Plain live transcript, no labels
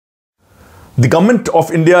The government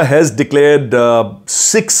of India has declared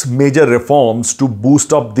 6 major reforms to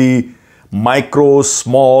boost up the micro,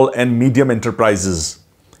 small and medium enterprises,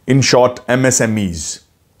 in short MSMEs.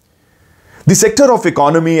 The sector of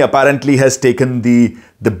economy apparently has taken the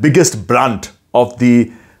biggest brunt of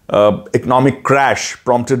the economic crash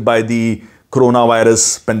prompted by the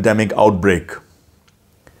coronavirus pandemic outbreak.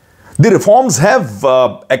 The reforms have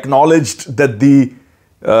acknowledged that this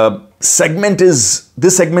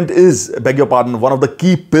segment is, beg your pardon, one of the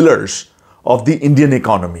key pillars of the Indian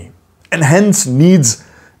economy and hence needs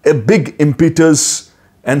a big impetus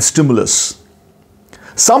and stimulus.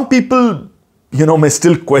 Some people, may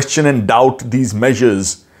still question and doubt these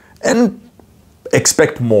measures and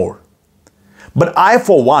expect more. But I,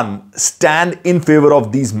 for one, stand in favor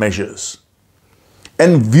of these measures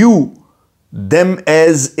and view them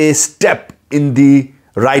as a step in the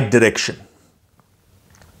right direction.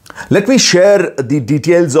 Let me share the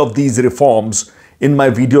details of these reforms in my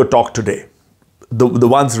video talk today, the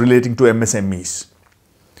ones relating to MSMEs.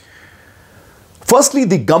 Firstly,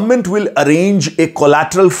 the government will arrange a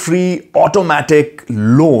collateral-free automatic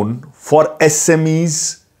loan for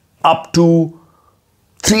SMEs up to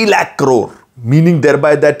 3 lakh crore, meaning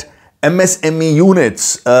thereby that MSME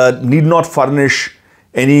units need not furnish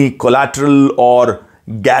any collateral or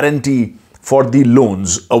guarantee for the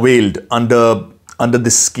loans availed under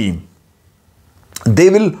this scheme. They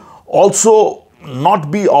will also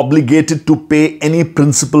not be obligated to pay any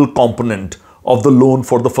principal component of the loan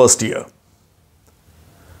for the first year.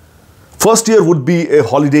 First year would be a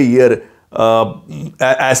holiday year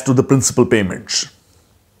as to the principal payments.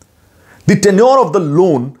 The tenure of the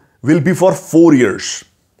loan will be for 4 years.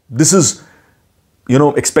 This is,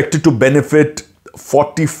 expected to benefit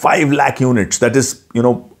 45 lakh units. That is,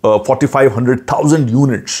 4,500,000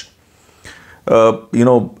 units.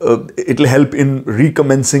 It will help in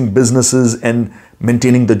recommencing businesses and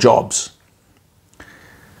maintaining the jobs.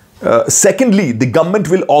 Secondly, the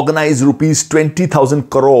government will organize rupees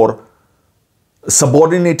 20,000 crore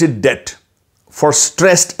subordinated debt for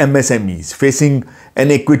stressed MSMEs facing an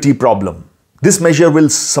equity problem. This measure will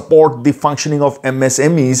support the functioning of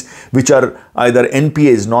MSMEs which are either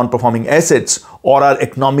NPAs, non-performing assets, or are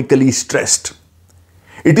economically stressed.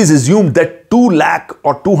 It is assumed that 2 lakh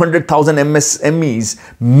or 200,000 MSMEs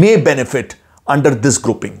may benefit under this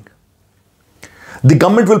grouping. The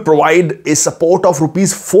government will provide a support of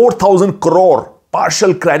rupees 4,000 crore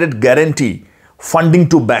partial credit guarantee funding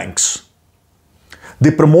to banks.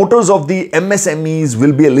 The promoters of the MSMEs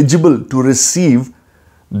will be eligible to receive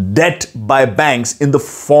debt by banks in the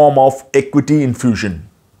form of equity infusion.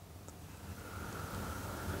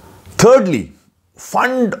 Thirdly,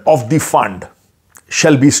 fund of the fund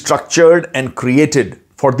shall be structured and created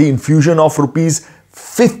for the infusion of rupees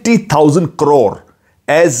 50,000 crore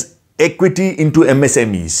as equity into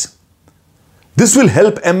MSMEs. This will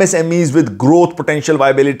help MSMEs with growth potential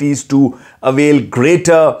viabilities to avail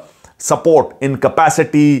greater support in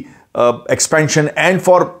capacity expansion and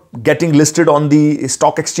for getting listed on the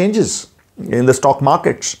stock exchanges, in the stock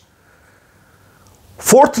markets.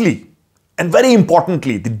 Fourthly, and very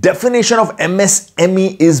importantly, the definition of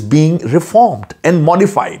MSME is being reformed and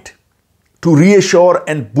modified to reassure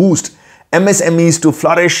and boost MSMEs to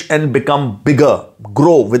flourish and become bigger,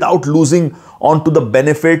 grow without losing onto the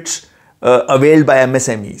benefits availed by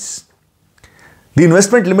MSMEs. The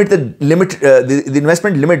investment limit,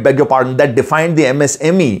 beg your pardon, that defined the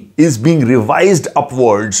MSME is being revised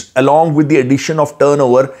upwards along with the addition of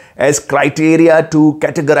turnover as criteria to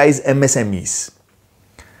categorize MSMEs.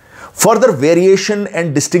 Further variation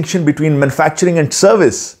and distinction between manufacturing and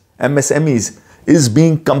service MSMEs is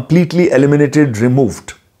being completely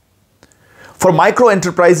removed. For micro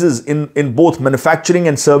enterprises in both manufacturing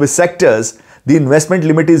and service sectors, the investment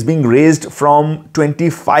limit is being raised from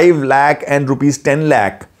 25 lakh and rupees 10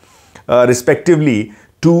 lakh respectively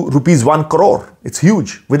to rupees 1 crore. It's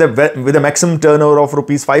huge, with a maximum turnover of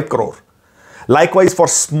rupees 5 crore. Likewise, for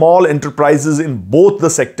small enterprises in both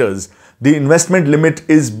the sectors, the investment limit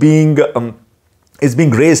is being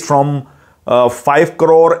raised from 5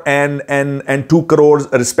 crore and 2 crores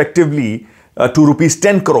respectively to rupees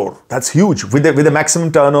 10 crore. That's huge, with a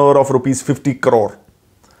maximum turnover of rupees 50 crore.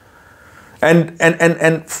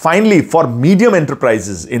 And finally, for medium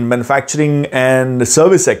enterprises in manufacturing and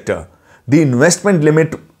service sector, the investment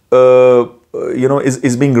limit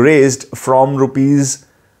is being raised from rupees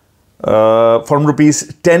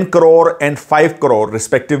 10 crore and 5 crore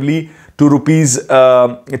respectively to rupees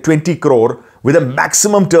 20 crore with a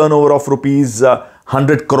maximum turnover of rupees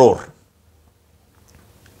 100 crore.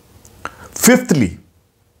 Fifthly,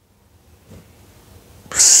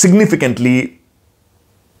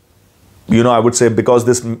 I would say because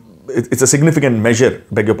it's a significant measure,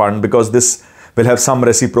 beg your pardon, because this will have some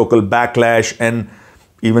reciprocal backlash and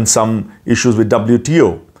even some issues with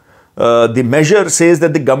WTO. The measure says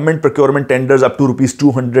that the government procurement tenders up to rupees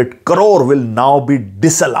 200 crore will now be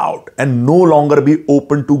disallowed and no longer be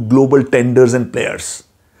open to global tenders and players,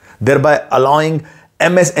 thereby allowing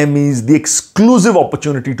MSMEs the exclusive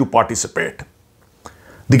opportunity to participate.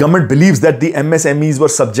 The government believes that the MSMEs were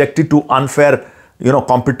subjected to unfair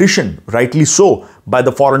competition, rightly so, by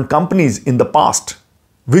the foreign companies in the past,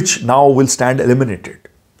 which now will stand eliminated.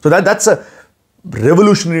 So that's a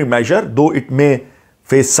revolutionary measure, though it may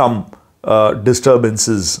face some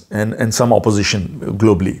disturbances and some opposition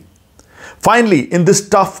globally. Finally, in these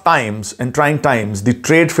tough times and trying times, the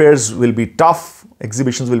trade fairs will be tough,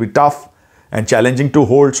 exhibitions will be tough and challenging to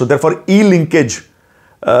hold. So therefore, e-linkage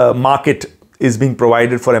market is being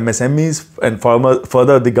provided for MSMEs, and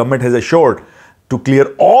further the government has assured to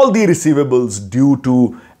clear all the receivables due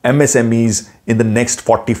to MSMEs in the next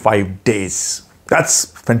 45 days. That's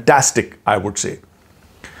fantastic, I would say.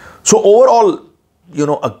 So overall,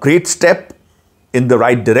 a great step in the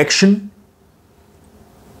right direction.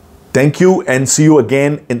 Thank you and see you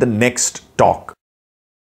again in the next talk.